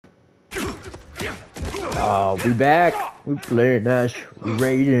We back. We playing Nash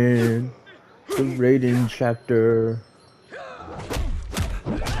Raiden. The Raiden chapter.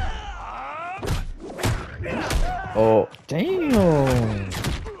 Oh, damn.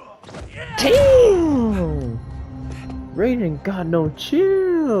 Damn. Raiden got no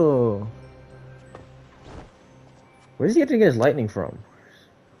chill. Where's he getting his lightning from?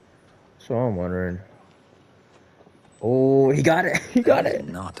 So I'm wondering. Oh, he got it. He got it.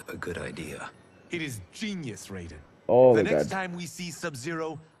 Not a good idea. It is genius, Raiden. Oh the my next God. time we see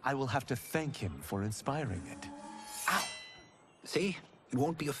Sub-Zero, I will have to thank him for inspiring it. Ow! See? It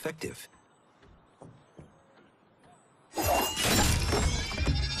won't be effective.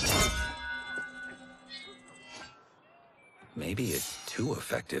 Maybe it's too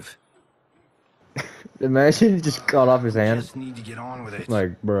effective. Imagine he just cut off his hand. Just need to get on with it.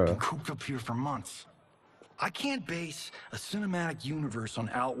 Like, bruh. Been cooped up here for months. I can't base a cinematic universe on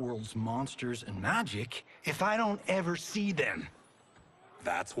Outworld's monsters and magic if I don't ever see them.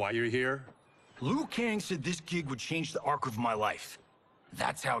 That's why you're here? Liu Kang said this gig would change the arc of my life.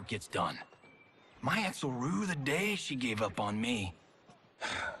 That's how it gets done. My ex will rue the day she gave up on me.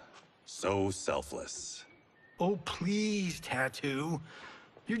 So selfless. Oh, please, Tattoo.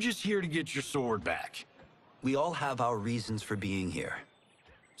 You're just here to get your sword back. We all have our reasons for being here.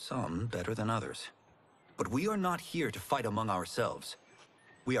 Some better than others. But we are not here to fight among ourselves.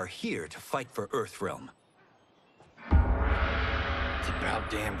 We are here to fight for Earthrealm. It's about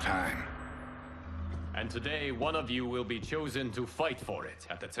damn time. And today, one of you will be chosen to fight for it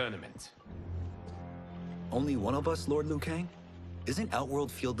at the tournament. Only one of us, Lord Liu Kang? Isn't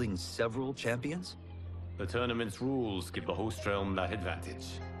Outworld fielding several champions? The tournament's rules give the host realm that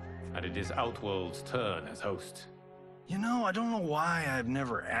advantage. And it is Outworld's turn as host. You know, I don't know why I've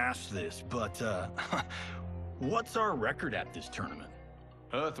never asked this, but, what's our record at this tournament?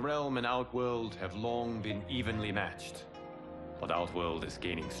 Earthrealm and Outworld have long been evenly matched. But Outworld is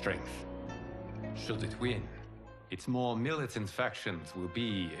gaining strength. Should it win, its more militant factions will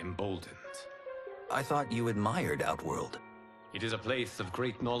be emboldened. I thought you admired Outworld. It is a place of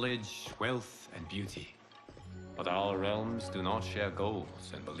great knowledge, wealth, and beauty. But our realms do not share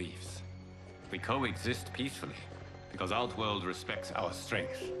goals and beliefs. We coexist peacefully, because Outworld respects our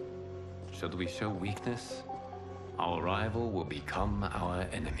strength. Should we show weakness, our rival will become our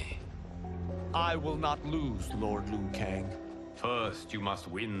enemy. I will not lose, Lord Liu Kang. First, you must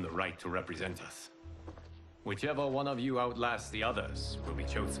win the right to represent us. Whichever one of you outlasts the others will be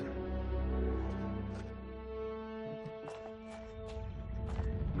chosen.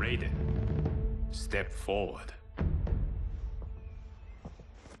 Raiden, step forward.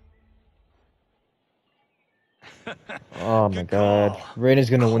 Oh my God. Raiden's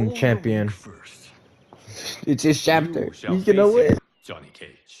gonna win champion. First. It's his chapter. You shall He's gonna face win. him, Johnny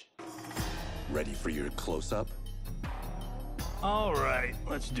Cage. Ready for your close-up? All right,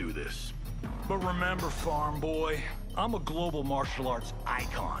 let's do this. But remember, farm boy, I'm a global martial arts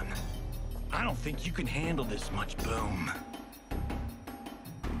icon. I don't think you can handle this much boom.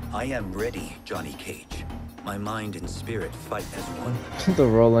 I am ready, Johnny Cage. My mind and spirit fight as one. The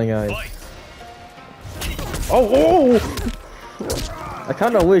rolling eyes. Fight! Oh! I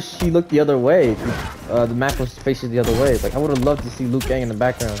kind of wish he looked the other way. The map was facing the other way. Like, I would have loved to see Liu Kang in the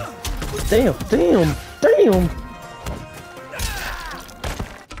background. Damn! Damn! Damn!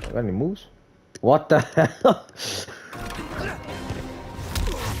 Got any moves? What the hell?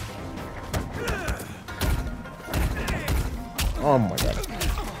 Oh my God.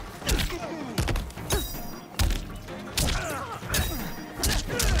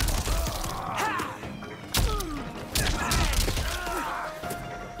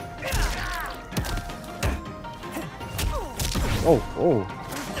 Oh, oh.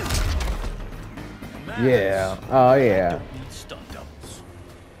 Yeah. Oh, yeah. Stunt doubles.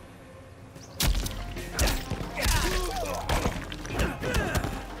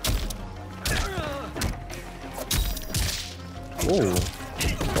 Oh.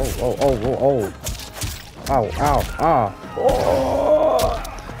 Oh, oh, oh, oh, oh. Ow, ow, ah. Oh.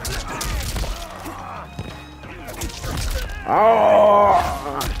 Oh.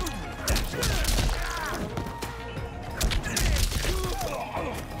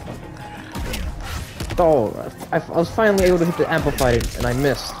 Oh, I was finally able to hit the amplifier and I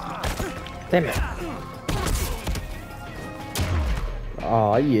missed. Damn it.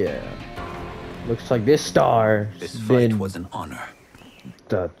 Oh yeah. Looks like this star This has fight been was an honor.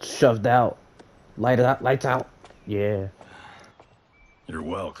 shoved out. Lights out. Yeah. You're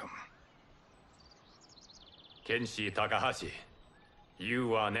welcome. Kenshi Takahashi,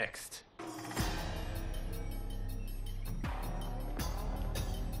 you are next.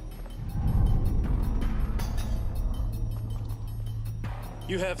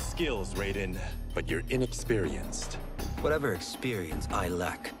 You have skills, Raiden, but you're inexperienced. Whatever experience I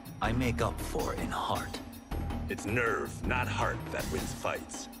lack, I make up for in heart. It's nerve, not heart, that wins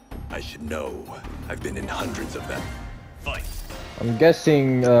fights. I should know. I've been in hundreds of them. Fight! I'm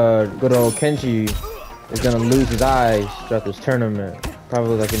guessing good old Kenji is gonna lose his eyes throughout this tournament.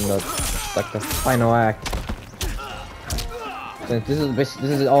 Probably like in the final act. Since this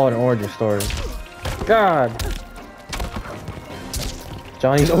is all an origin story. God!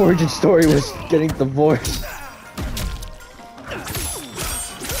 Johnny's origin story was getting divorced.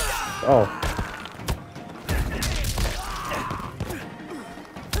 Oh.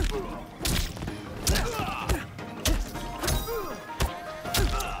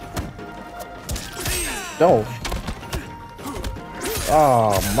 No.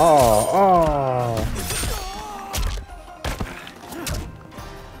 Oh, ma. Oh.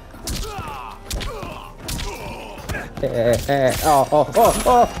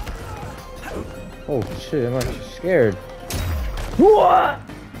 Oh. Oh shit, I'm actually scared. What?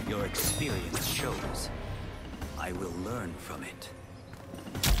 Your experience shows. I will learn from it.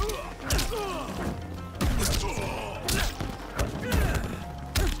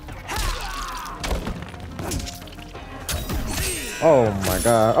 Oh my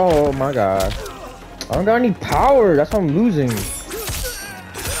god. Oh my god. I don't got any power. That's why I'm losing.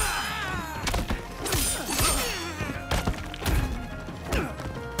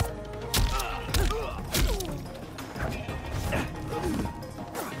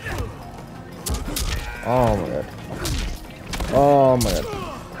 Oh my god. Oh my god.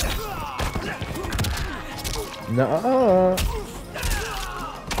 No.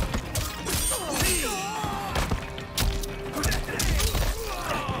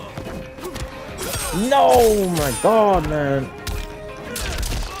 No, my god, man.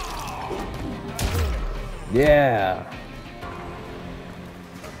 Yeah.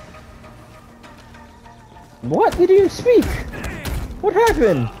 What? Did you speak? What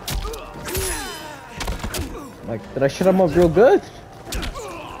happened? Like, did I shut him up real good?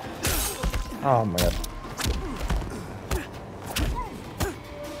 Oh my god.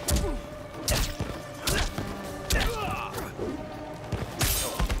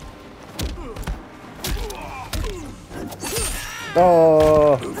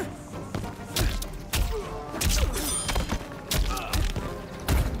 Oh.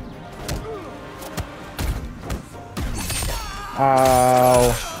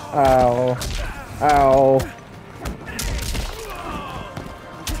 Ow. Ow. Ow.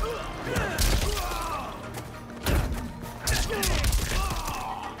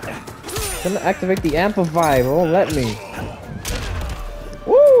 I'm gonna activate the amplify, it won't let me.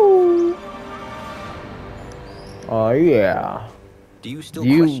 Woo! Oh yeah. Do you still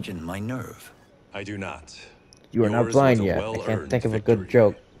question my nerve? I do not. You are not Yours blind was a yet. I well-earned can't think of a good victory.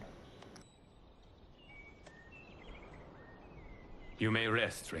 joke. You may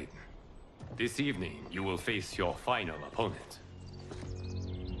rest, Raiden. This evening, you will face your final opponent.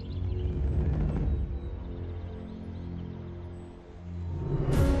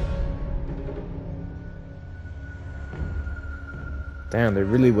 Damn, they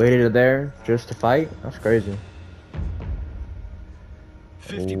really waited there just to fight? That's crazy.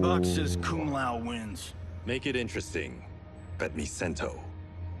 50 bucks says Kung Lao wins. Make it interesting. Bet me Sento.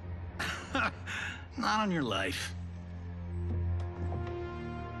 Not on your life.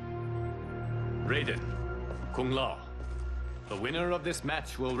 Raiden, Kung Lao. The winner of this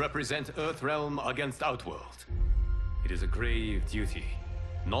match will represent Earthrealm against Outworld. It is a grave duty,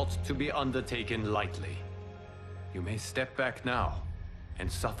 not to be undertaken lightly. You may step back now, and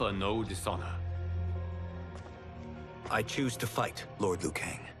suffer no dishonor. I choose to fight, Lord Liu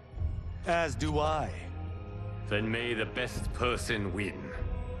Kang. As do I. Then may the best person win.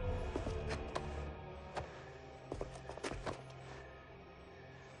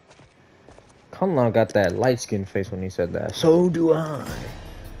 Kung Lao got that light-skinned face when he said that. So do I.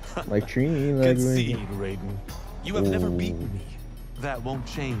 Like Trini, like Concede, Raiden. You have never Ooh. beaten me. That won't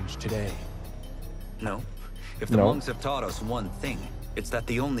change today. No. If the No. monks have taught us one thing, it's that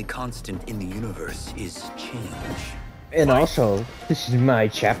the only constant in the universe is change. And also, this is my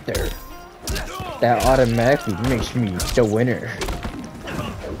chapter. That automatically makes me the winner.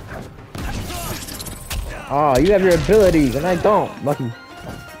 Ah, you have your abilities and I don't. Lucky.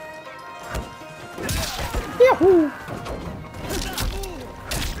 Yahoo!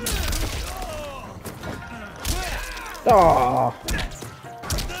 Ah.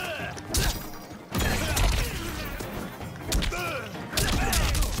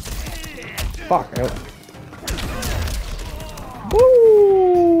 Fuck.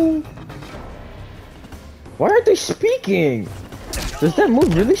 Woo! Why aren't they speaking? Does that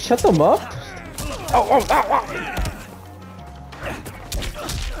move really shut them up? Oh, oh, oh, oh.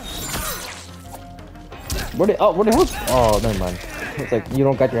 Where the hell? Oh, never mind. It's like you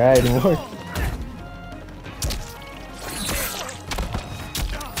don't got your eye anymore.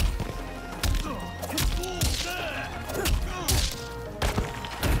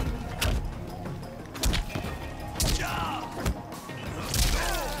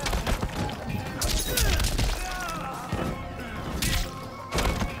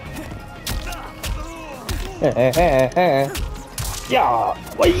 Yeah,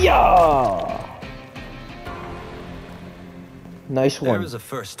 yeah. Nice one. There is a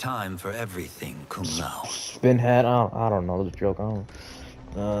first time for everything, Kung Lao. Spin hat. I don't know. It's a joke. I don't.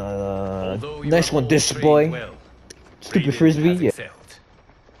 Although you Nice have one, all this trained boy. well, Stupid Raiden frisbee. has Yeah. excelled.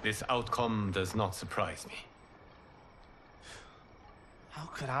 This outcome does not surprise me. How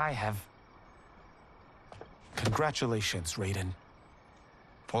could I have? Congratulations, Raiden.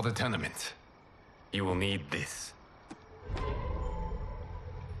 For the tournament, you will need this.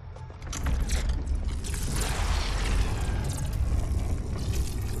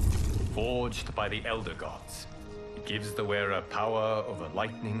 Forged by the Elder Gods, it gives the wearer power over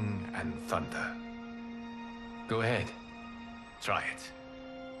lightning and thunder. Go ahead, try it.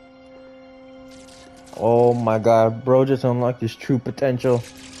 Oh my god, bro just unlocked his true potential.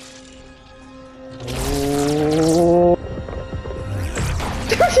 Oh.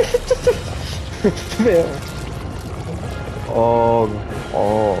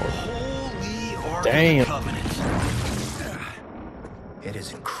 Oh, Holy Ark damn. of the Covenant. It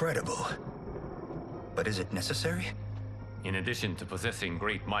is incredible. But is it necessary? In addition to possessing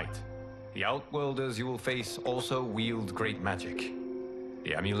great might, the Outworlders you will face also wield great magic.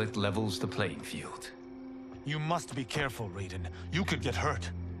 The amulet levels the playing field. You must be careful, Raiden. You could get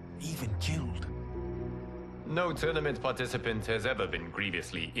hurt, even killed. No tournament participant has ever been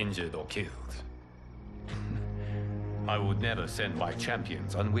grievously injured or killed. I would never send my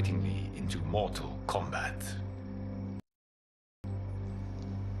champions unwittingly into mortal combat.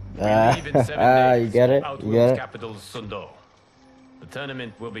 We leave in 7 days you get it? for You Outworld's get it? capital, Sundo. The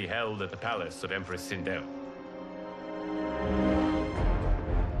tournament will be held at the palace of Empress Sindel.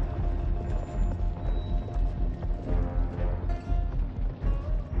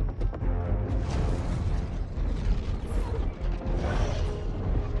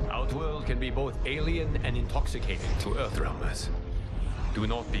 Outworld can be both alien and intoxicating to Earthrealmers. Do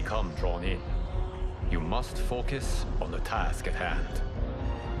not become drawn in. You must focus on the task at hand.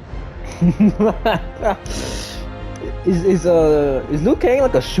 Is Liu Kang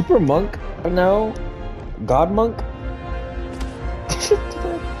like a super monk right now? God monk?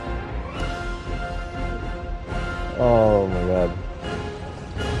 Oh my god.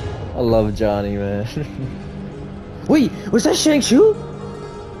 I love Johnny, man. Wait, was that Shang-Chu?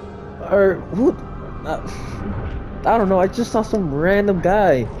 Or who? I don't know, I just saw some random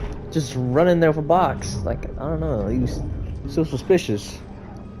guy just running there with a box. Like, I don't know, he was so suspicious.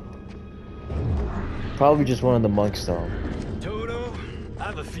 Probably just one of the monks though. Toto, I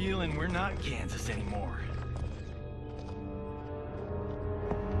have a feeling we're not Kansas anymore.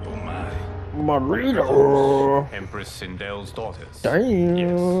 Oh my. Marino! Empress Sindel's daughters. Damn!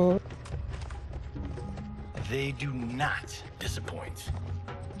 Yes. They do not disappoint.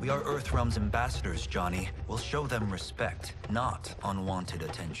 We are Earthrealm's ambassadors, Johnny. We'll show them respect, not unwanted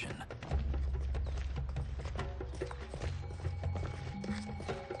attention.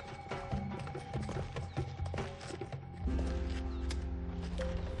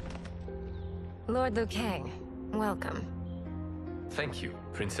 Lord Liu Kang, welcome. Thank you,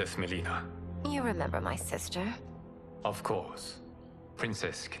 Princess Melina. You remember my sister? Of course,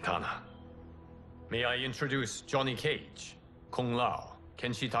 Princess Kitana. May I introduce Johnny Cage, Kung Lao,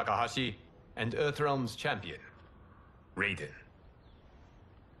 Kenshi Takahashi, and Earthrealm's champion, Raiden.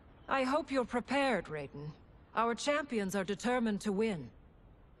 I hope you're prepared, Raiden. Our champions are determined to win.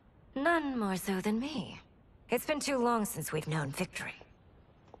 None more so than me. It's been too long since we've known victory.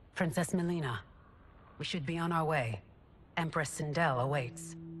 Princess Melina, we should be on our way. Empress Sindel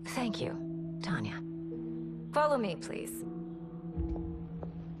awaits. Thank you, Tanya. Follow me, please.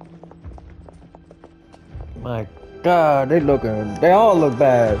 My god, they all look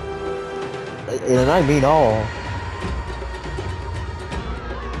bad. And I mean all.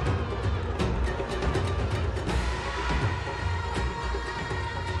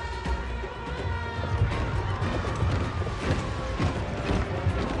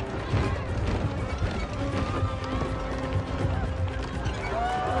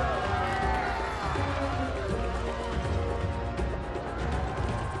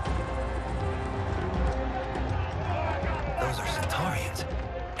 Those are Centauri.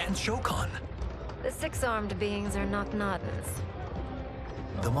 and Shokan. The six-armed beings are not Nodens.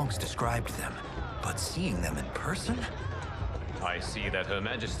 The monks described them, but seeing them in person? I see that Her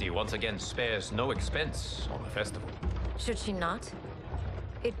Majesty once again spares no expense on the festival. Should she not?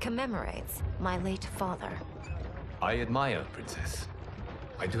 It commemorates my late father. I admire, Princess.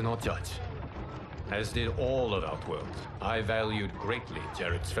 I do not judge. As did all of Outworld, I valued greatly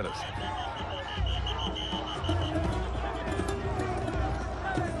Jared's fellowship.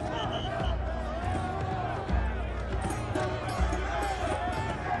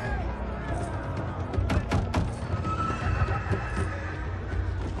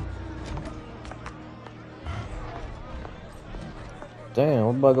 Damn,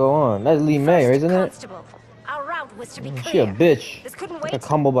 what about to go on? That's Lee May, isn't it? Constable, our route was to be clear. She a bitch. This couldn't Like wait. a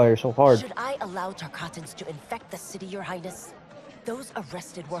combo by her so hard. Should I allow Tarkatans to infect the city, Your Highness? Those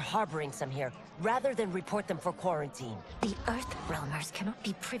arrested were harboring some here, rather than report them for quarantine. The Earthrealmers cannot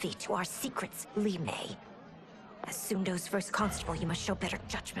be privy to our secrets, Lee May. As Sundo's first constable, you must show better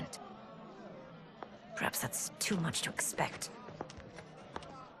judgment. Perhaps that's too much to expect.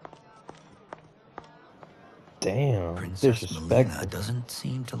 Damn, Princess Melina disrespectful. doesn't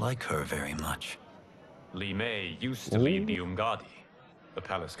seem to like her very much. Li Mei used to lead the Umgadi, the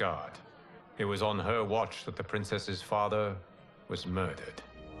palace guard. It was on her watch that the princess's father was murdered.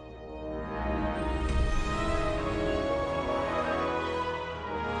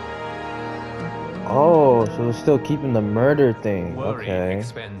 Oh, so we're still keeping the murder thing. Worry Okay.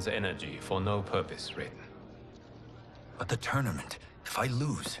 expends energy for no purpose, Raiden. But the tournament, if I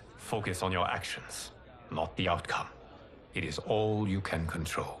lose... Focus on your actions, not the outcome. It is all you can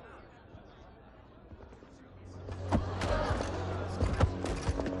control.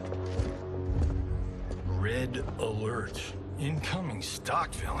 Red alert. Incoming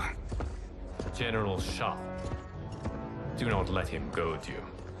stock villain. General Shah. Do not let him goad you.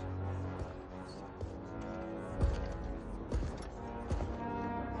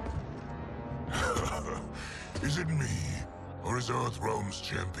 Is it me? Or is Earthrealm's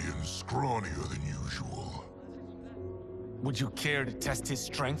champion scrawnier than usual? Would you care to test his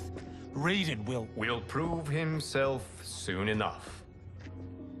strength? Raiden will prove himself soon enough.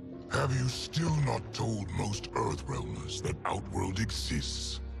 Have you still not told most Earthrealmers that Outworld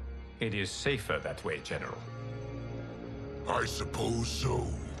exists? It is safer that way, General. I suppose so.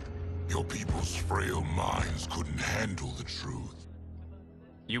 Your people's frail minds couldn't handle the truth.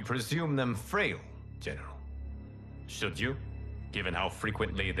 You presume them frail, General. Should you, given how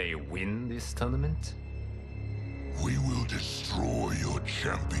frequently they win this tournament? We will destroy your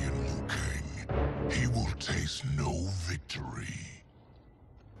champion, Liu Kang. He will taste no victory.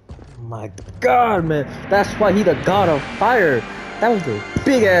 My God, man. That's why he the god of fire. That was a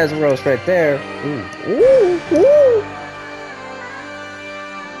big ass roast right there. Ooh, ooh, ooh.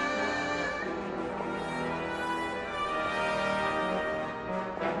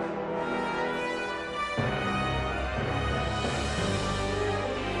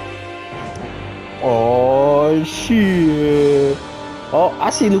 Oh shit! Oh, I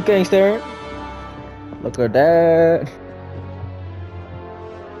see Liu Kang staring. Look at that.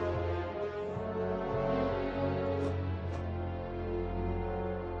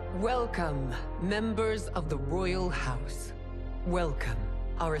 Welcome, members of the Royal House. Welcome,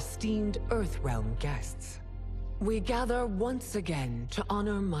 our esteemed Earthrealm guests. We gather once again to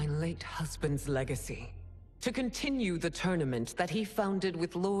honor my late husband's legacy, to continue the tournament that he founded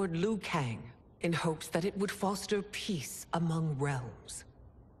with Lord Liu Kang, in hopes that it would foster peace among realms.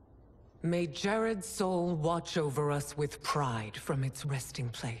 May Jared's soul watch over us with pride from its resting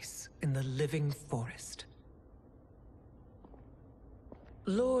place in the living forest.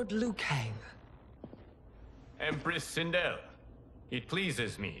 Lord Liu Kang. Empress Sindel, it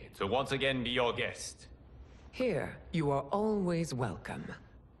pleases me to once again be your guest. Here, you are always welcome.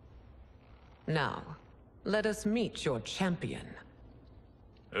 Now, let us meet your champion.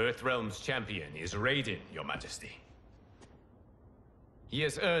 Earthrealm's champion is Raiden, Your Majesty. He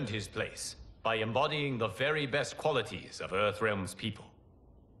has earned his place by embodying the very best qualities of Earthrealm's people.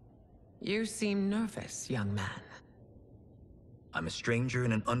 You seem nervous, young man. I'm a stranger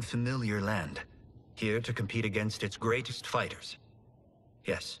in an unfamiliar land, here to compete against its greatest fighters.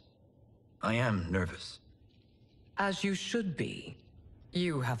 Yes, I am nervous. As you should be.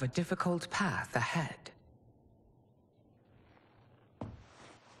 You have a difficult path ahead.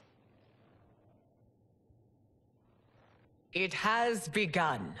 It has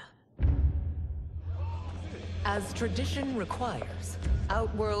begun. As tradition requires,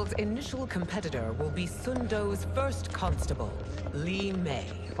 Outworld's initial competitor will be Sundo's first constable, Li Mei.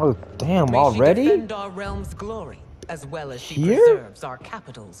 Oh damn! May Already? she defend our realm's glory as well as she Here? preserves our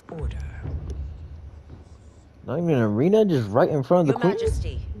capital's order. Not even an arena, just right in front of the Your queen?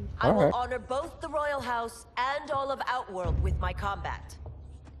 Majesty, I will Alright. honor both the Royal House and all of Outworld with my combat.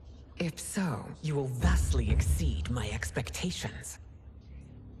 If so, you will vastly exceed my expectations.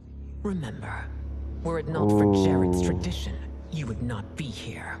 Remember, were it not for Jared's tradition, you would not be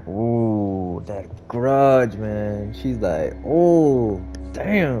here. Ooh, that grudge, man. She's like, oh,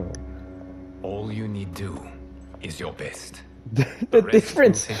 damn. All you need do is your best. the The rest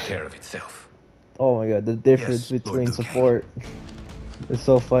difference. will take care of itself. Oh my god, the difference Yes, Lord between Liu Kang. support is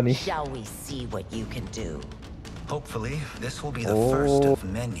so funny. Shall we see what you can do? Hopefully, this will be the first of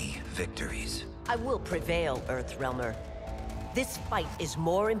many victories. I will prevail, Earthrealmer. This fight is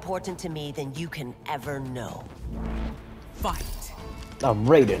more important to me than you can ever know. Fight! I'm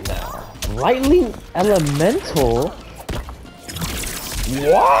Raiden now. Lightning Elemental?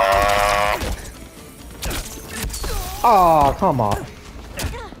 What? Oh, come on.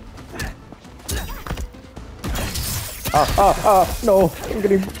 No, I'm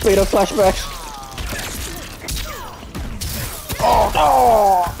getting beta flashbacks. Oh,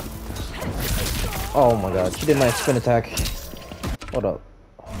 no! Oh my god, she did my spin attack. Hold up.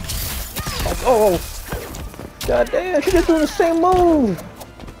 Oh, god damn, she just doing the same move!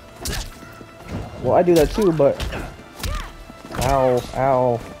 Well, I do that too, but... Ow,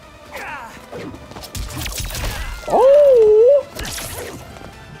 ow. Oh!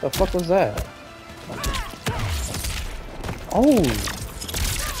 The fuck was that? Oh!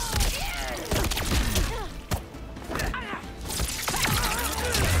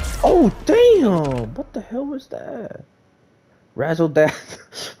 Oh, damn! What the hell was that? Razzle dazzle.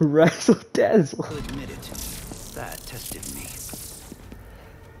 Razzle dazzle. I'll admit it. That tested me.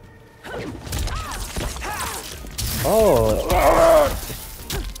 Oh.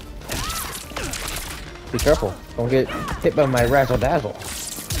 Be careful. Don't get hit by my razzle dazzle.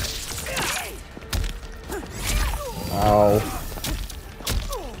 Ow.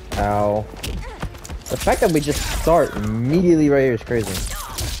 Ow. The fact that we just start immediately right here is crazy.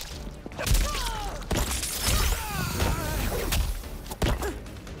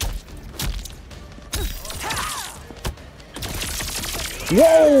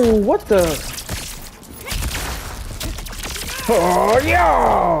 Whoa! What the? Oh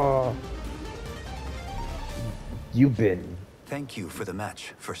yeah! You've been. Thank you for the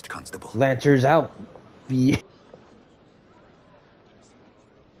match, First Constable. Lancers out. Yeah.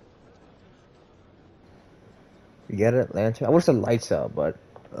 You get it? Lantern? I wish the lights out, but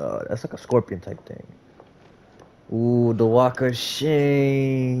that's like a scorpion type thing. Ooh, the Walk of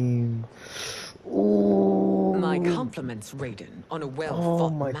Shame. Ooh. My compliments, Raiden, on a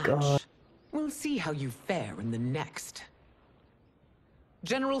well-fought match. God. We'll see how you fare in the next.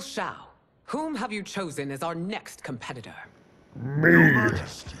 General Shao, whom have you chosen as our next competitor? Me. Your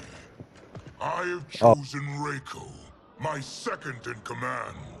Majesty, I have chosen Reiko, my second in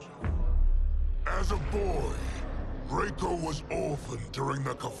command. As a boy, Reiko was orphaned during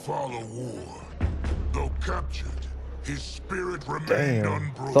the Kafala War. Though captured, his spirit remained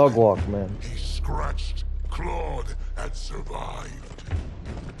unbroken. Thug walk, man. He scratched, clawed, and survived.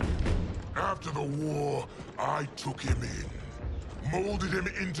 After the war, I took him in, molded him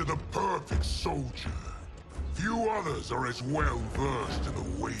into the perfect soldier. Few others are as well versed in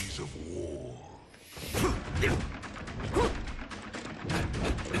the ways of war.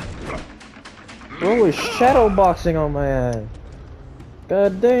 Bro is shadow boxing on my ass.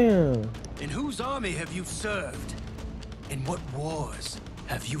 God damn. In whose army have you served? In what wars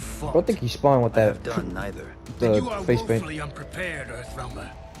have you fought? I don't think he spawned with that. I've done neither. Then you are face paint. woefully unprepared, Earthrealmer.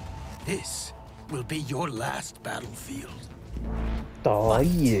 This will be your last battlefield. Oh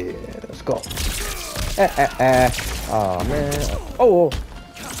yeah, let's go. Oh man. Oh.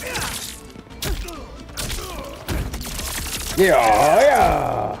 Yeah,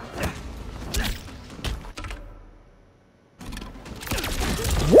 yeah.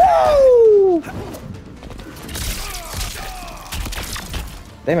 Woo!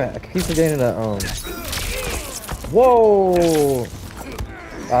 Damn it! I keep forgetting that. Whoa!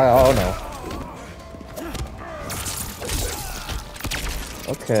 Oh no.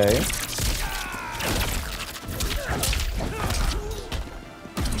 Okay.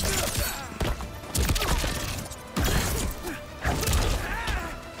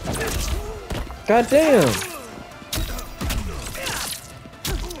 God damn!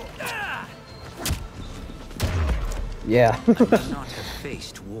 Yeah. I may not have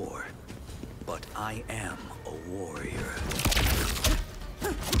faced war, but I am a warrior.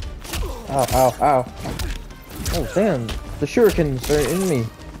 Ow, ow, ow. Oh, damn. The shurikens are in me.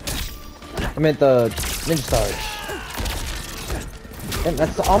 I meant the ninja stars. And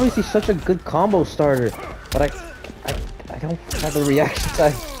that's obviously such a good combo starter, but I don't have the reaction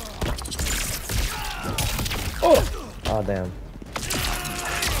time. Oh damn.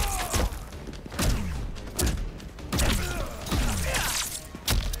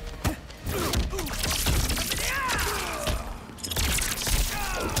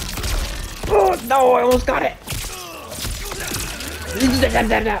 Oh no, I almost got it.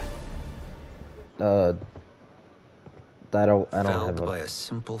 I don't have by a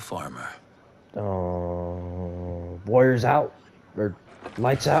simple farmer. Warriors out or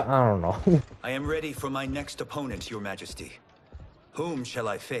lights out. I don't know. I am ready for my next opponent, Your Majesty. Whom shall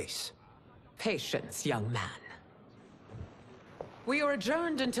I face? Patience, young man. We are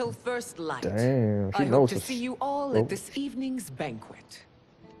adjourned until first light. Damn, she I hope knows to this. see you all at this evening's banquet.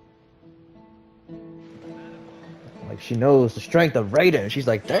 Like she knows the strength of Raiden. She's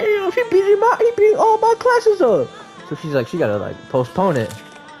like, damn, he beat all my classes up. So she's like, she gotta like postpone it.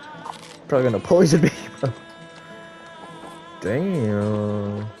 Probably gonna poison me.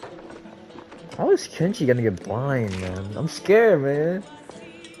 Damn. How is Kenshi gonna get blind, man? I'm scared, man.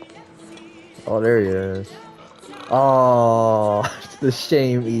 Oh, there he is. Oh, the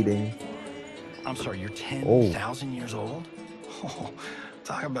shame eating. I'm sorry, you're 10,000 years old? Oh,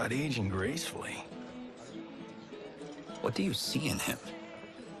 talk about aging gracefully. What do you see in him?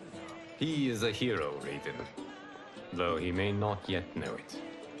 He is a hero, Raiden, though he may not yet know it.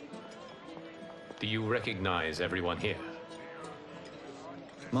 Do you recognize everyone here?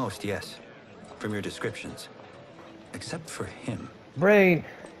 Most, yes. From your descriptions. Except for him. Rain.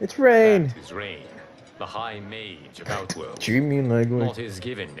 It's Rain. That is Rain, the High Mage of Outworld. Dreamy language. Not his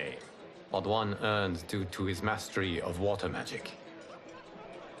given name, but one earned due to his mastery of water magic.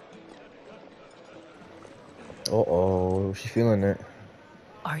 Uh-oh, she's feeling it.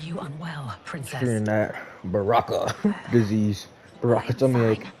 Are you unwell, Princess? She's feeling that Baraka disease. Baraka tummy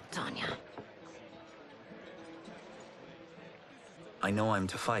ache. Tanya. I know I'm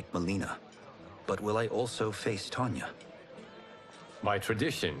to fight Melina, but will I also face Tanya? By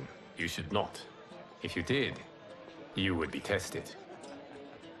tradition, you should not. If you did, you would be tested.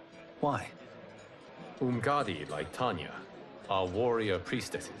 Why? Umgadi, like Tanya, are warrior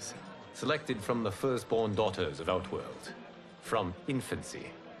priestesses, selected from the firstborn daughters of Outworld. From infancy,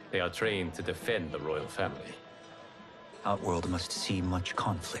 they are trained to defend the royal family. Outworld must see much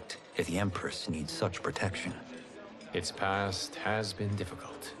conflict if the Empress needs such protection. Its past has been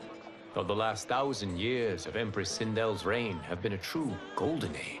difficult, though the last 1,000 years of Empress Sindel's reign have been a true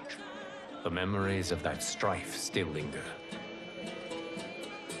golden age. The memories of that strife still linger.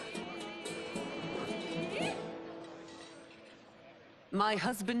 My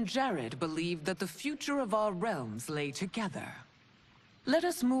husband Jared believed that the future of our realms lay together. Let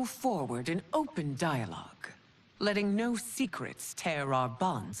us move forward in open dialogue, letting no secrets tear our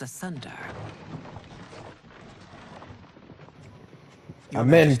bonds asunder.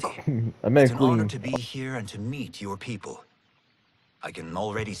 Amen. Amen, It's an honor Queen. to be here and to meet your people. I can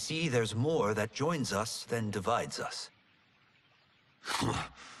already see there's more that joins us than divides us.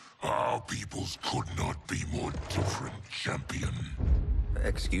 Our peoples could not be more different, champion.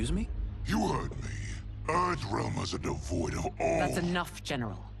 Excuse me? You heard me. Earthrealmers are devoid of all... That's enough,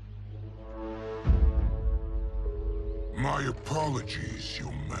 General. My apologies,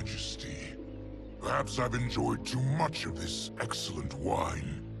 Your Majesty. Perhaps I've enjoyed too much of this excellent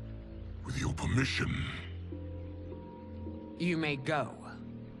wine. With your permission... You may go.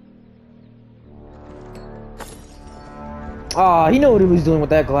 Ah, he knew what he was doing with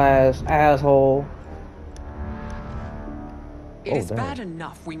that glass, asshole. It is damn. bad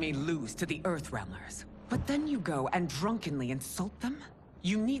enough we may lose to the Earthrealmers, but then you go and drunkenly insult them?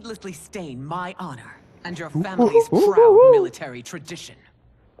 You needlessly stain my honor and your family's proud military tradition.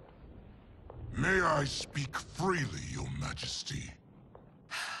 May I speak freely, Your Majesty?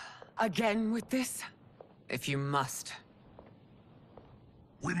 Again with this? If you must.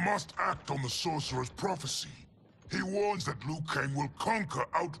 We must act on the Sorcerer's prophecy. He warns that Liu Kang will conquer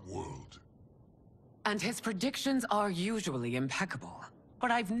Outworld. And his predictions are usually impeccable.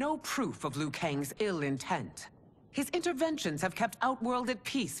 But I've no proof of Liu Kang's ill intent. His interventions have kept Outworld at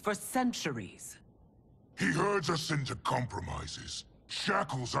peace for centuries. He herds us into compromises,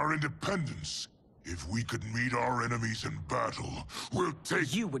 shackles our independence. If we could meet our enemies in battle, we'll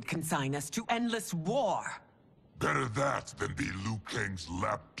take... You would consign us to endless war. Better that than be Liu Kang's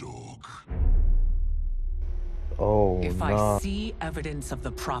lapdog. Oh, If I see evidence of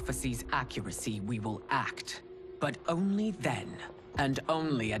the prophecy's accuracy, we will act. But only then, and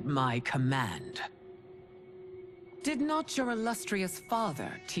only at my command. Did not your illustrious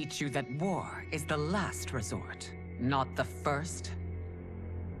father teach you that war is the last resort, not the first?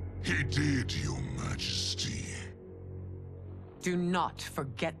 He did, Your Majesty. Do not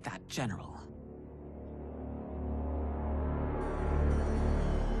forget that, General.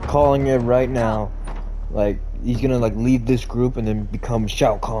 Calling it right now. Like, he's gonna like leave this group and then become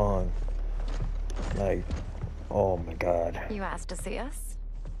Shao Kahn. Like, oh my god. You asked to see us?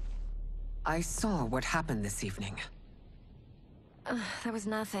 I saw what happened this evening. There was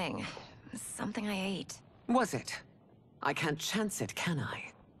nothing. Something I ate. Was it? I can't chance it, can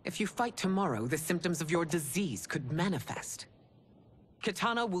I? If you fight tomorrow, the symptoms of your disease could manifest.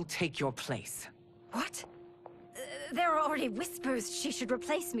 Kitana will take your place. What? There are already whispers she should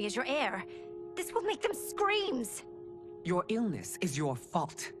replace me as your heir. This will make them screams! Your illness is your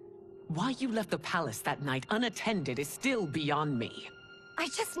fault. Why you left the palace that night unattended is still beyond me. I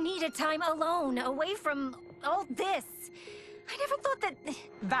just needed time alone, away from all this. I never thought that...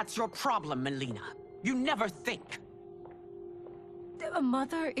 That's your problem, Melina. You never think. A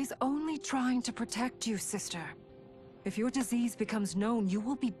mother is only trying to protect you, sister. If your disease becomes known, you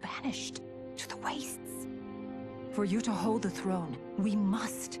will be banished to the wastes. For you to hold the throne, we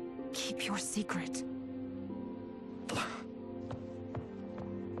must keep your secret.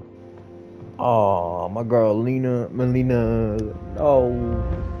 Oh, my girl Melina. Oh.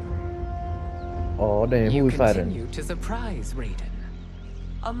 Oh, damn, who we fighting? You continue to surprise Raiden.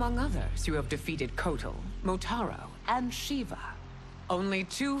 Among others, you have defeated Kotal, Motaro, and Shiva. Only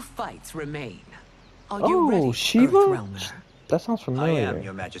 2 fights remain. Are you ready, Shiva? Earthrealmer? That sounds familiar. I am,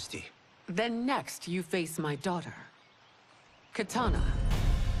 Your Majesty. Then next, you face my daughter, Kitana.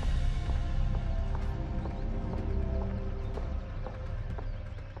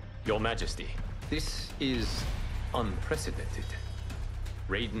 Your Majesty, this is unprecedented.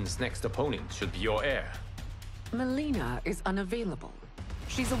 Raiden's next opponent should be your heir. Melina is unavailable.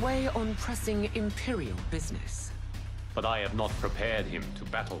 She's away on pressing Imperial business. But I have not prepared him to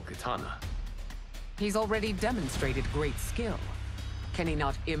battle Kitana. He's already demonstrated great skill. Can he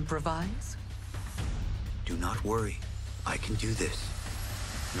not improvise? Do not worry. I can do this.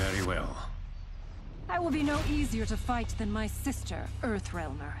 Very well. I will be no easier to fight than my sister,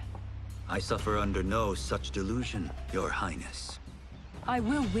 Earthrealmer. I suffer under no such delusion, Your Highness. I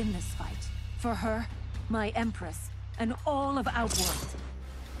will win this fight. For her, my Empress, and all of Outworld.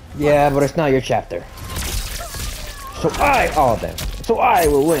 Yeah, but it's not your chapter. So oh damn. So I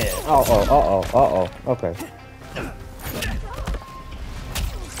will win. Okay.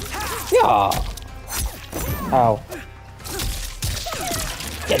 Yeah. Ow.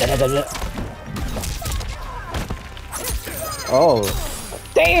 Oh.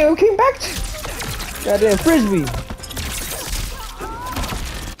 Damn, came back. Goddamn frisbee.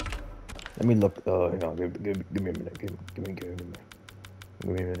 Let me look. Hang on. Give me a minute. Give me a minute. Give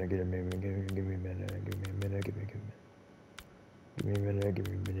me a minute. Give me a minute. Give me a minute. Give me a minute. Give me a minute. Give me a minute. Give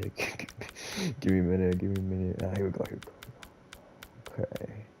me a minute. Give me a minute. Give me a minute. Ah, here we go. Here we go. Okay.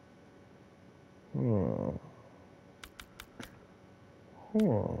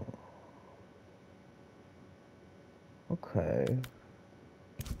 Okay.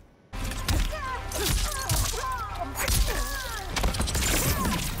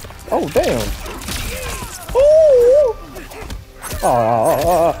 Oh damn. Ooh.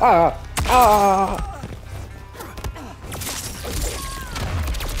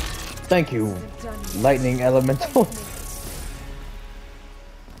 Thank you, lightning elemental.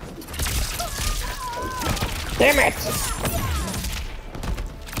 Damn it!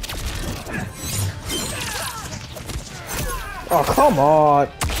 Oh, come on!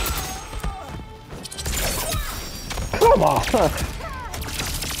 Come on!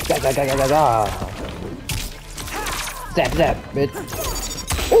 Zap, zap, bitch.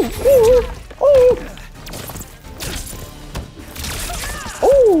 Ooh, ooh, ooh.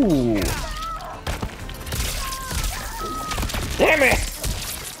 Ooh. Damn it!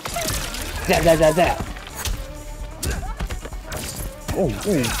 Zap, zap, zap, zap. Ooh.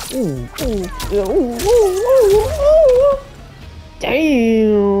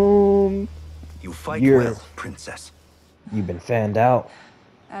 Damn. You fight well, Princess. You've been fanned out.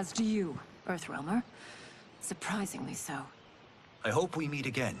 As do you, Earthrealmer. Surprisingly so. I hope we meet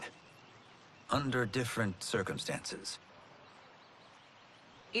again. Under different circumstances.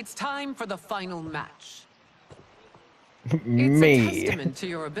 It's time for the final match. Me. It's a testament to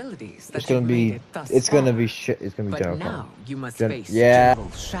your abilities that It's gonna be. It's gonna be shit. It's gonna be But General now Khan. you must face General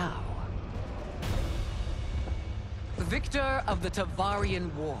Shao. Victor of the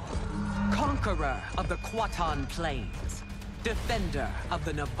Tavarian War, conqueror of the Kwatan Plains, defender of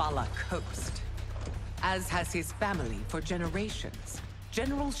the Navala Coast. As has his family for generations,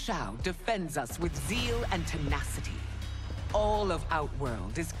 General Shao defends us with zeal and tenacity. all of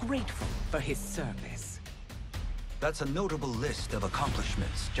Outworld is grateful for his service. That's a notable list of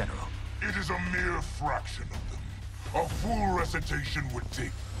accomplishments, General. It is a mere fraction of them. A full recitation would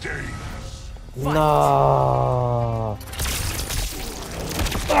take days. No.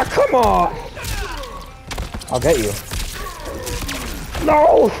 Ah, come on! I'll get you.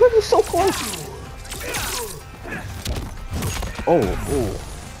 No! You're so close! Oh.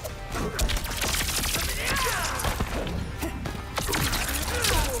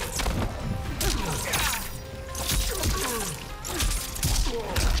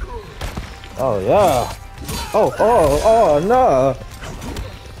 Oh yeah. Oh no.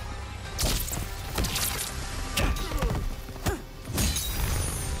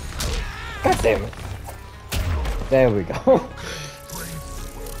 God damn it. There we go.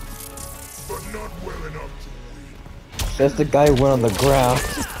 But not well enough to win. Just the guy went on the ground.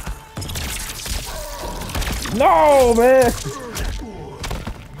 No, man.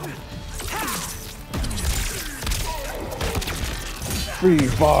 Free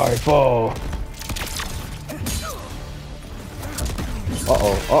fire fall.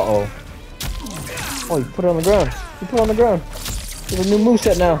 Uh-oh. Oh, you put it on the ground. There's a new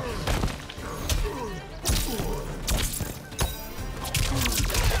moveset now.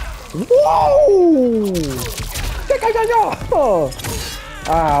 Whoa! Oh.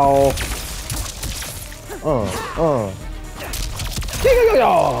 Ow.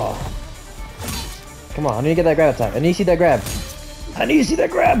 Come on, I need to get that grab attack. I need to see that grab.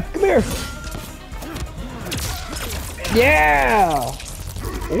 Come here. Yeah.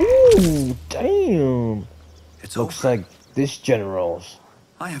 Ooh, damn. It looks like this general's.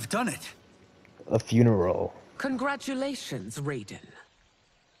 I have done it. A funeral. Congratulations, Raiden.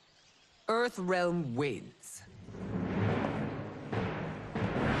 Earthrealm wins.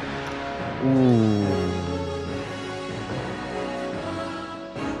 Ooh.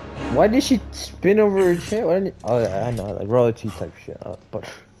 Why did she spin over her chair? Why didn't, oh yeah, I know, like royalty type shit. But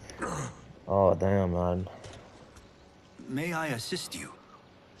oh damn, man. May I assist you?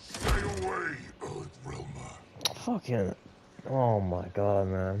 Stay away, Earthrealmer. Fucking. Oh my god,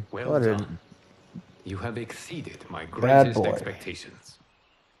 man. Well what done. You have exceeded my Bad greatest boy. expectations.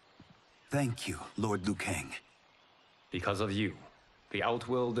 Thank you, Lord Liu Kang. Because of you, the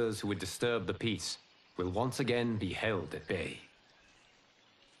Outworlders who would disturb the peace will once again be held at bay.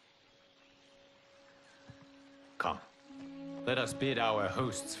 Come, let us bid our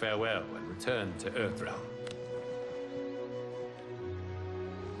hosts farewell and return to Earthrealm.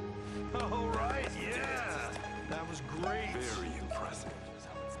 All right, yeah. That was great. Very impressive. Here's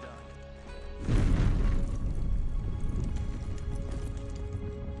how it's done.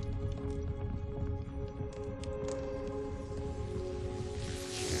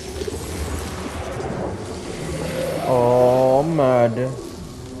 Oh, mad.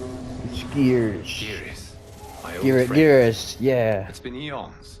 It's Gears. Gears, yeah. It's been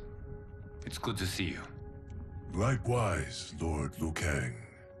eons. It's good to see you. Likewise, Lord Liu Kang.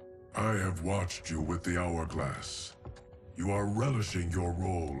 I have watched you with the Hourglass. You are relishing your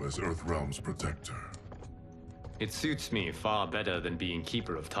role as Earthrealm's protector. It suits me far better than being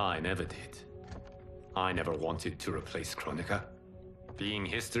Keeper of Time ever did. I never wanted to replace Chronica. Being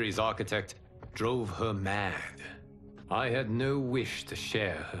history's architect drove her mad. I had no wish to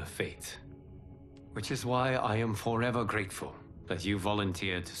share her fate. Which is why I am forever grateful that you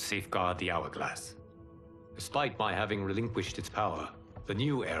volunteered to safeguard the Hourglass. Despite my having relinquished its power, the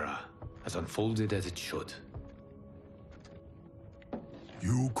new era has unfolded as it should.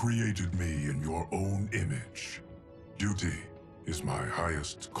 You created me in your own image. Duty is my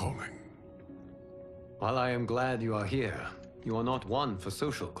highest calling. While I am glad you are here, you are not one for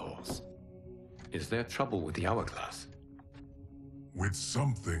social cause. Is there trouble with the Hourglass? With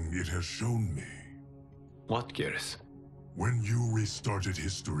something it has shown me. What, Geras? When you restarted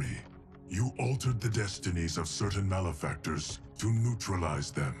history, you altered the destinies of certain malefactors to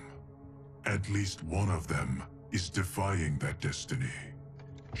neutralize them. At least one of them is defying that destiny.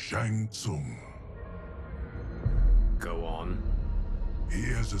 Shang Tsung. Go on. He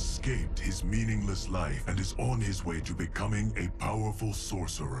has escaped his meaningless life and is on his way to becoming a powerful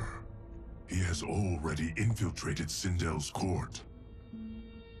sorcerer. He has already infiltrated Sindel's court.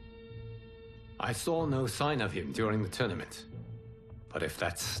 I saw no sign of him during the tournament. But if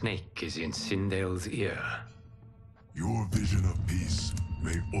that snake is in Sindel's ear... Your vision of peace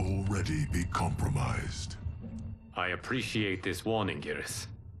may already be compromised. I appreciate this warning, Geras.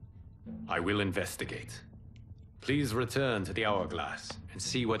 I will investigate. Please return to the Hourglass and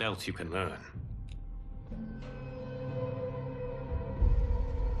see what else you can learn.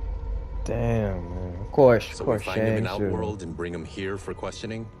 Damn, man. Of course, So we find him in Shang Tsung. Outworld and bring him here for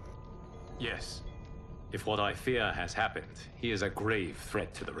questioning? Yes. If what I fear has happened, he is a grave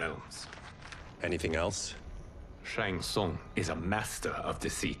threat to the realms. Anything else? Shang Tsung is a master of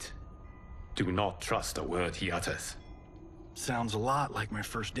deceit. Do not trust a word he utters. Sounds a lot like my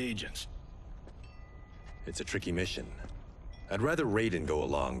first agents. It's a tricky mission. I'd rather Raiden go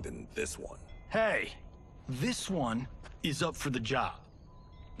along than this one. Hey, this one is up for the job.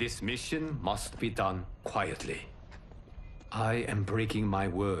 This mission must be done quietly. I am breaking my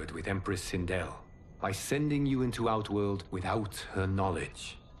word with Empress Sindel by sending you into Outworld without her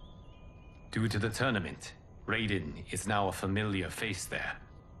knowledge. Due to the tournament, Raiden is now a familiar face there.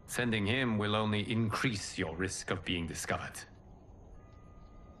 Sending him will only increase your risk of being discovered.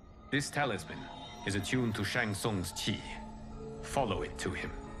 This talisman is attuned to Shang Tsung's chi. Follow it to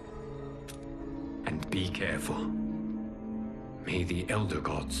him. And be careful. May the Elder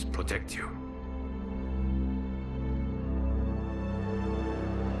Gods protect you.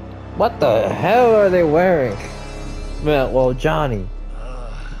 What the hell are they wearing? Well, Johnny.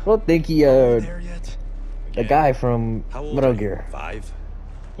 I don't think he, the guy from Metal Gear. 5?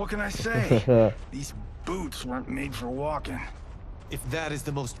 What can I say? These boots weren't made for walking. If that is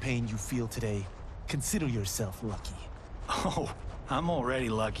the most pain you feel today, consider yourself lucky. Oh, I'm already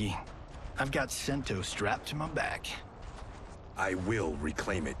lucky. I've got Sento strapped to my back. I will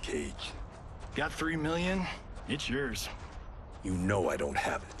reclaim it, Cage. Got 3 million? It's yours. You know I don't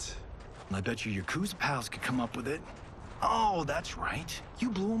have it. I bet your Yakuza pals could come up with it. Oh, that's right. You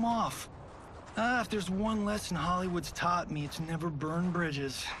blew them off. If there's one lesson Hollywood's taught me, it's never burn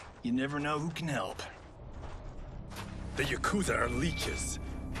bridges. You never know who can help. The Yakuza are leeches,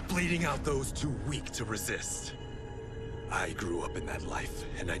 bleeding out those too weak to resist. I grew up in that life,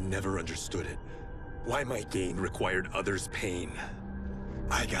 and I never understood it. Why my gain required others' pain.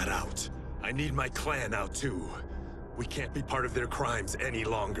 I got out. I need my clan out too. We can't be part of their crimes any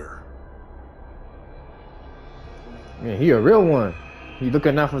longer. Man, he a real one. He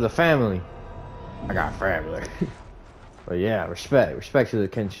looking out for the family. I got family. But yeah, respect to the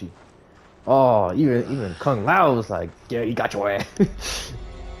Kenshi. Oh, even Kung Lao was like, yeah, he got your ass.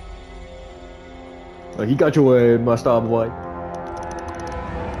 Like, he got your ass, my star boy.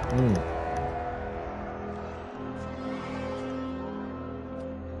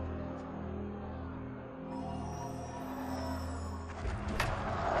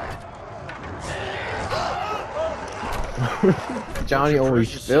 Johnny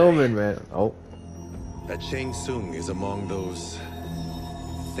always filming, man. Oh. That Shang Tsung is among those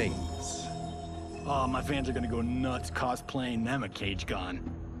things. Oh, my fans are gonna go nuts cosplaying them a Cage Gun.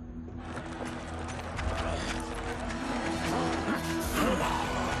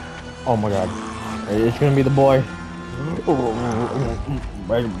 Oh my god. It's gonna be the boy.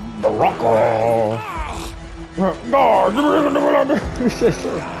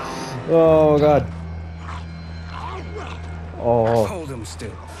 Oh god. Oh. Hold him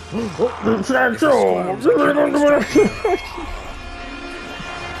still. That's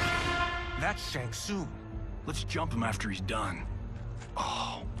Shang Tsung. Let's jump him after he's done.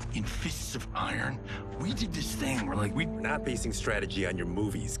 Oh, in Fists of Iron, we did this thing where like We're not basing strategy on your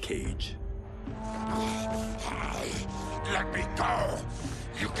movies, Cage. Let me go!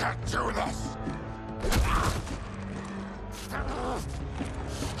 You can't do this!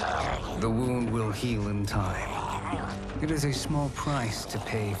 The wound will heal in time. It is a small price to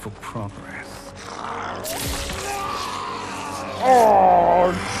pay for progress.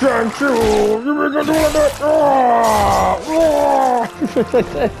 Oh, Shang-Chi! You make it do it!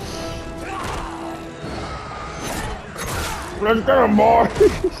 Let's get him, boy!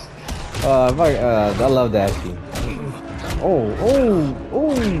 I love that scene. Oh,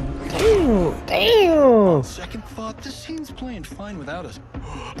 damn! Second thought, this scene's playing fine without us.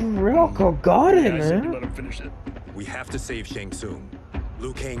 Rocco got it, man. Let him finish it. We have to save Shang Tsung.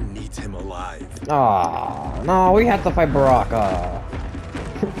 Liu Kang needs him alive. Ah, no, we have to fight Baraka.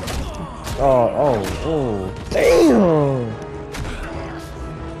 Oh, damn!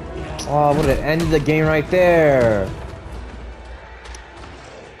 Oh, would it end the game right there?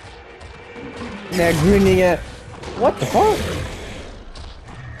 They're grinning at. What the fuck?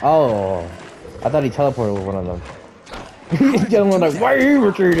 Oh, I thought he teleported with one of them. The other one like, why are you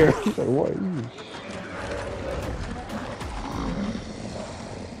retreating? Like, why are you?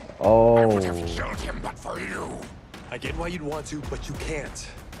 Oh. I would have killed him but for you. I get why you'd want to, but you can't.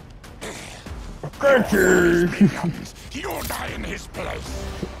 You'll die in his place.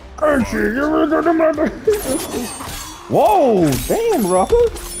 Whoa, damn, Rocco.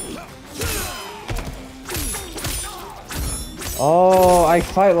 Oh, I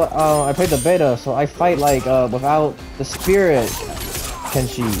fight. I played the beta, so I fight like without the spirit.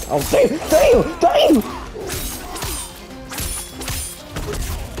 Kenshi. Oh, damn! Damn! Damn!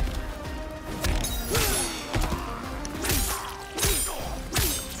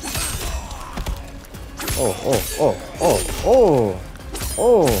 Oh! Oh! Oh! Oh! Oh!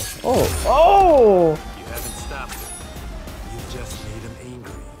 Oh! Oh! Oh! You haven't stopped him. You just made him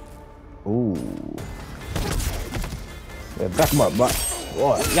angry. Ooh. Yeah, back him up, but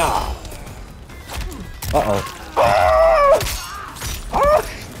oh, yeah. Uh-oh. Ah! Ah!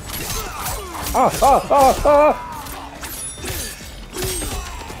 Ah! Ah! Ah! Ah!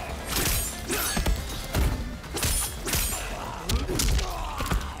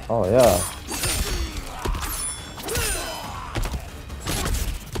 Oh yeah.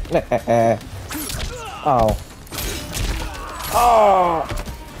 Oh. Oh.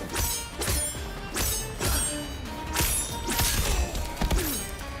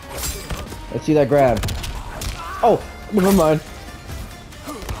 Let's see that grab. Oh, never mind.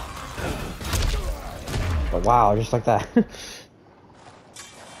 Oh, wow, just like that. Now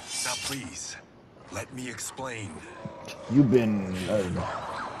please, let me explain. You've been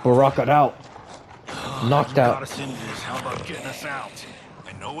baraka'd out. Knocked you out. got us into this. How about getting us out?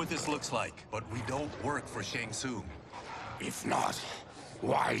 I know what this looks like, but we don't work for Shang Tsung. If not,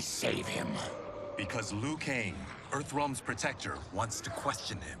 why save him? Because Liu Kang, Earthrealm's protector, wants to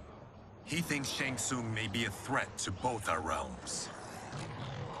question him. He thinks Shang Tsung may be a threat to both our realms.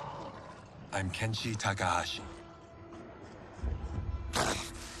 I'm Kenshi Takahashi.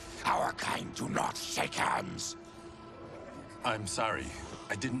 Our kind do not shake hands. I'm sorry.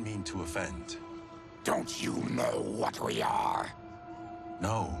 I didn't mean to offend. Don't you know what we are?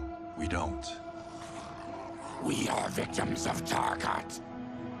 No, we don't. We are victims of Tarkat.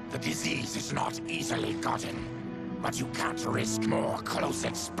 The disease is not easily gotten, but you can't risk more close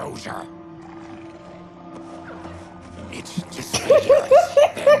exposure. It disfigures,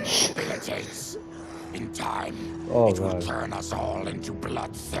 then debilitates. In time, it will turn us all into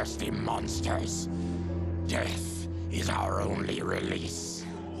bloodthirsty monsters. Death is our only release.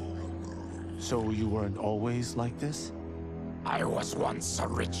 So you weren't always like this? I was once a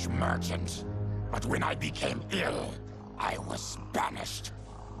rich merchant, but when I became ill, I was banished.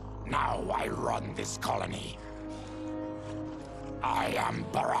 Now I run this colony. I am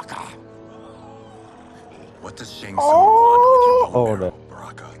Baraka. What does Shang Tsung want with your bone marrow,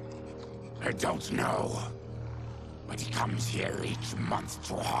 Baraka? I don't know, but he comes here each month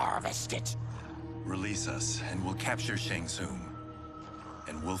to harvest it. Release us, and we'll capture Shang Tsung.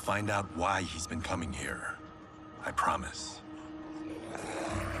 And we'll find out why he's been coming here. I promise.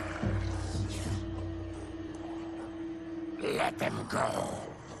 Let them go.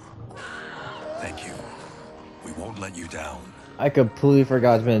 Thank you. We won't let you down. I completely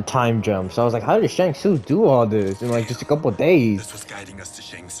forgot it's been a time jump, so I was like, how did Shang Tsung do all this in like just a couple days? This was guiding us to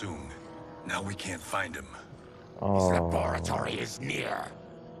Shang Tsung. Now we can't find him. His laboratory is near.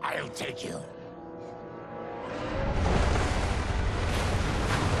 I'll take you.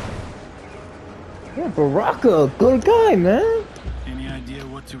 Yeah, Baraka, good guy, man. Any idea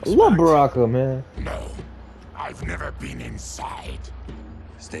what to expect? Love Baraka, man. No, I've never been inside.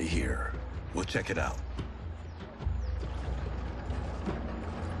 Stay here. We'll check it out.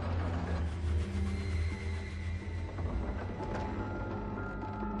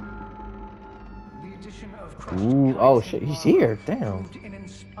 Ooh, oh shit, he's here. Damn. An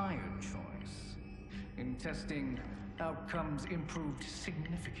inspired choice. In testing, outcomes improved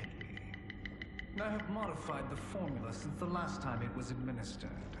significantly. I have modified the formula since the last time it was administered.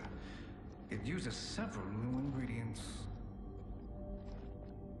 It uses several new ingredients.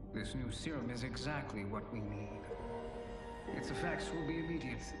 This new serum is exactly what we need. Its effects will be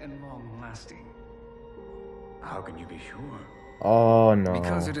immediate and long-lasting. How can you be sure? Oh no.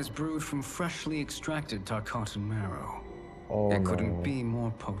 Because it is brewed from freshly extracted Tarkatan marrow. Oh it no. couldn't be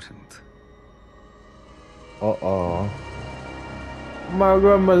more potent. Uh-oh.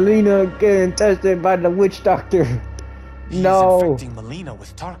 Margaret Molina getting tested by the witch doctor. No. He's infecting Molina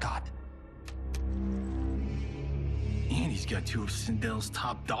with Tarkat. And he's got two of Sindel's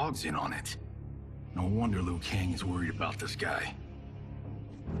top dogs in on it. No wonder Liu Kang is worried about this guy.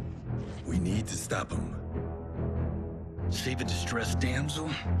 We need to stop him. Save a distressed damsel?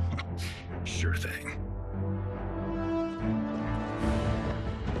 Sure thing.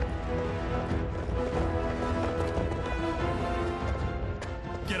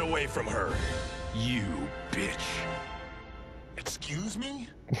 Get away from her. You bitch. Excuse me?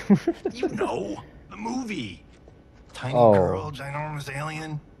 You know, the movie. Tiny girl, ginormous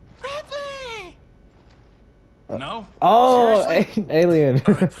alien. No? Oh, Seriously? alien.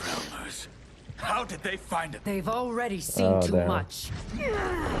 How did they find it? They've already seen Oh, too damn. much.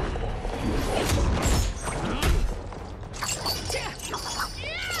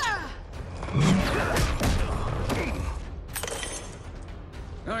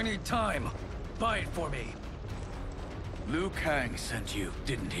 I need time. Buy it for me. Liu Kang sent you,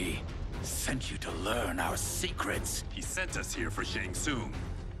 didn't he? Sent you to learn our secrets. He sent us here for Shang Tsung,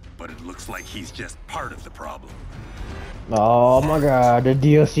 but it looks like he's just part of the problem. Oh my god, the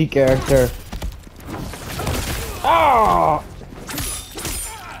DLC character. Oh!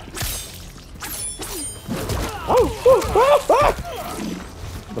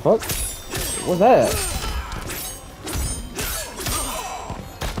 The fuck? What's that?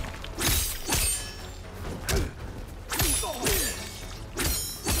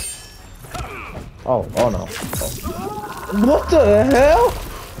 Oh, oh no. Oh. What the hell?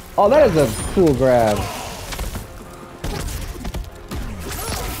 Oh, that is a cool grab.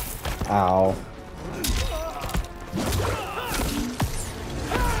 Ow.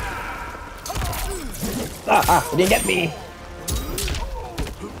 It didn't get me.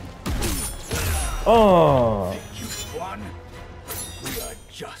 Oh. Think you've won? We are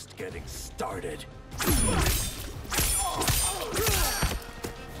just getting started.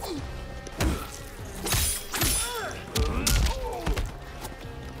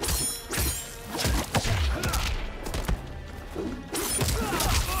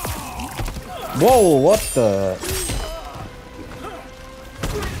 Whoa, what the?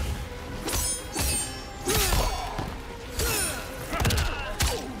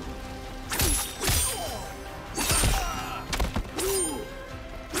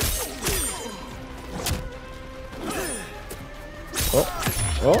 Oh,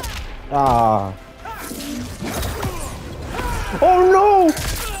 oh, ah. Oh no!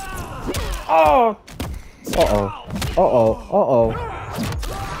 Oh! Uh-oh. Uh-oh. Uh-oh.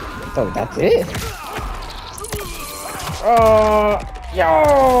 Oh, that's it? Yo!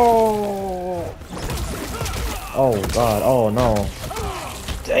 Oh god, oh no.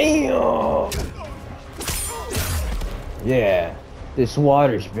 Damn! Yeah, this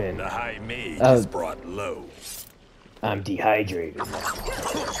water's been... The High Mage is brought low. I'm dehydrated.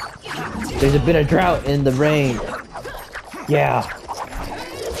 There's been a drought in the rain. Yeah.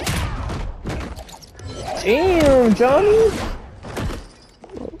 Damn, Johnny!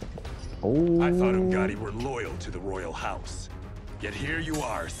 Oh. I thought Ungadi were loyal to the royal house. Yet here you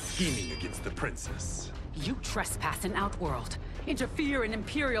are, scheming against the princess. You trespass in Outworld, interfere in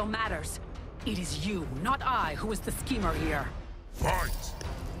Imperial matters. It is you, not I, who is the schemer here. Fight!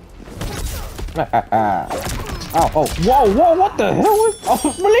 Oh, oh, whoa, whoa, what the hell?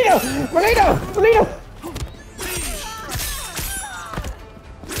 Oh, Melina! Melina! Melina!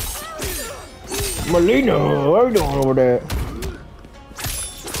 Melina, what are you doing over there?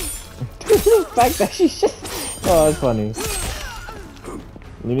 The fact that she's just... Oh, that's funny.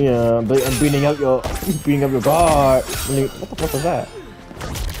 Melina, I'm beating up your guard. Melina, what the fuck was that?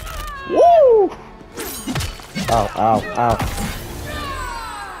 Woo! Ow, ow, ow.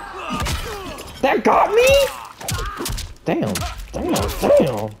 That got me? Damn, damn,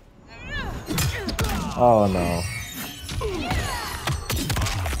 damn. Oh no.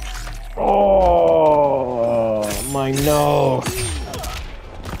 Oh, my nose.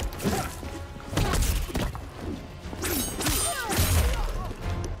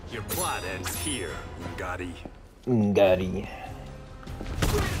 Your plot ends here, Ungadi. Ungadi.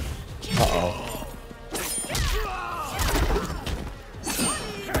 Uh-oh.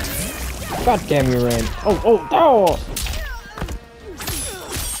 God damn you, Rain. Oh, oh, oh!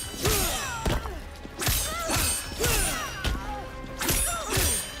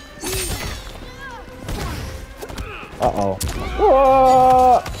 Uh-oh.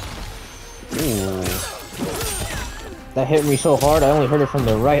 Ooh. That hit me so hard, I only heard it from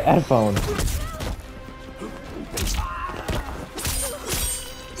the right headphone.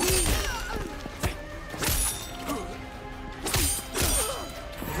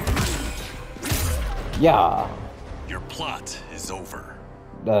 Yeah. Your plot is over.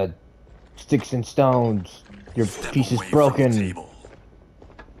 Sticks and stones. Your piece is broken.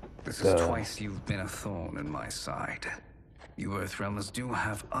 This is twice you've been a thorn in my side. You Earthrealmers do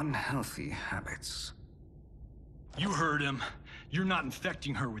have unhealthy habits. You heard him. You're not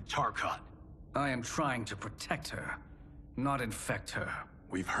infecting her with Tarkat. I am trying to protect her, not infect her.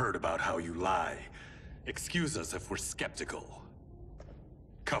 We've heard about how you lie. Excuse us if we're skeptical.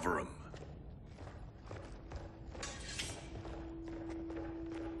 Cover him.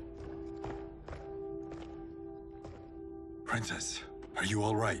 Princess, are you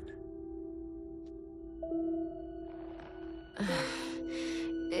all right?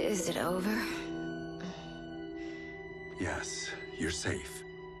 Is it over? Yes, you're safe.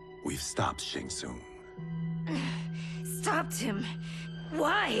 We've stopped Shang Tsung. Stopped him?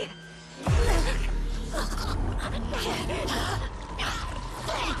 Why?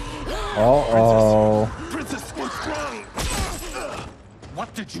 Uh-oh. Princess, what's wrong?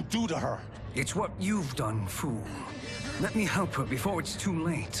 What did you do to her? It's what you've done, fool. Let me help her before it's too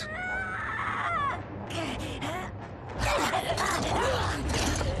late.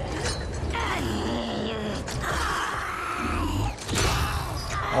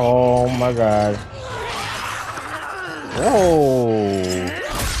 Oh my god. Whoa.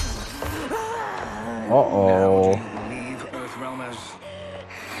 Uh-oh. Leave Earthrealmers.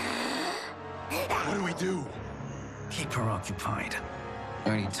 What do we do? Keep her occupied.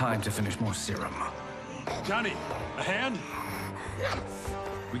 I need time to finish more serum. Johnny, a hand?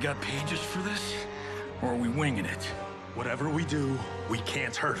 We got pages for this? Or are we winging it? Whatever we do, we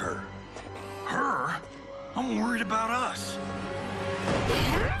can't hurt her. Her? I'm worried about us.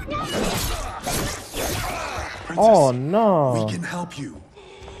 Princess, Oh no. we can help you.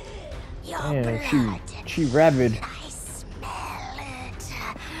 Man, she rabid.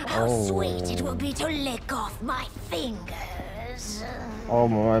 How Oh. sweet it will be to lick off my fingers. Oh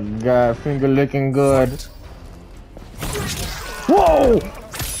my god, finger licking good. Whoa!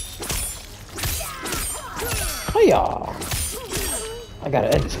 Hiya! I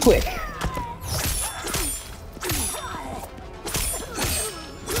gotta end this quick.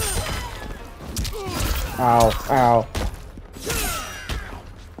 Ow, ow.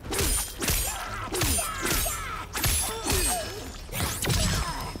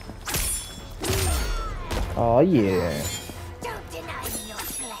 Oh yeah. Don't deny me your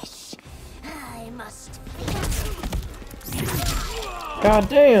flesh. I must God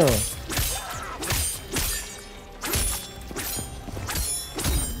damn.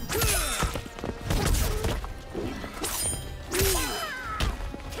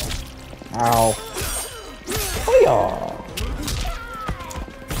 Ow. Hiya!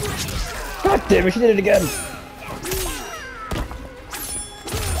 God damn it, she did it again.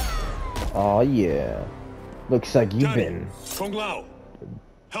 Oh yeah. Looks like you've been. Kung Lao,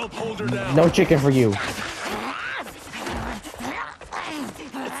 help hold her down. No chicken for you.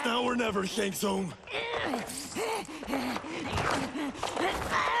 It's now or never, Shang Tsung.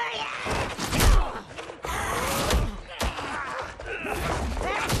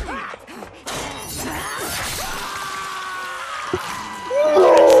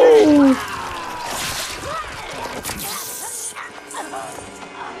 No!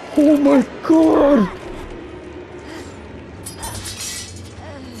 Oh my god!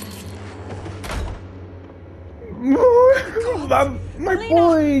 my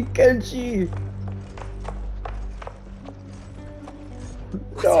boy, Kenji!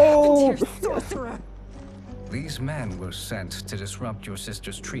 No! These men were sent to disrupt your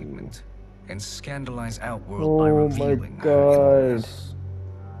sister's treatment and scandalize Outworld Oh by my revealing her. god.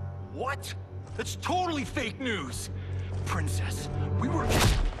 What? That's totally fake news. Princess, we were...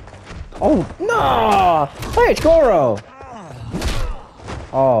 Oh, no! Hey, it's Goro!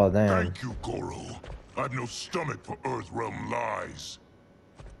 Oh, damn. Thank you, Goro. I've no stomach for Earthrealm lies.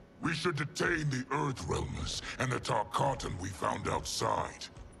 We should detain the Earthrealmers and the Tarkatan we found outside.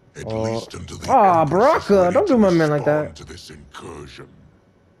 At least until the Ah, Empress is Baraka, ready don't to do my man like respond that. to this incursion.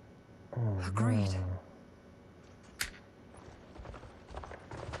 Agreed.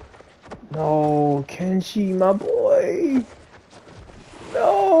 No, Kenji, my boy.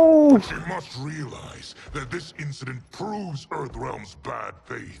 No! She must realize that this incident proves Earthrealm's bad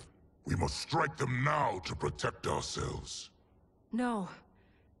faith. We must strike them now to protect ourselves. No.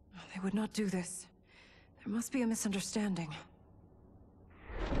 They would not do this. There must be a misunderstanding.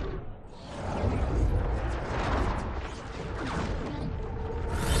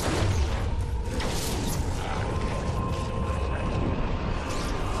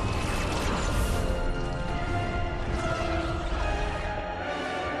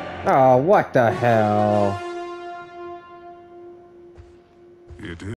 Oh, what the hell? It is.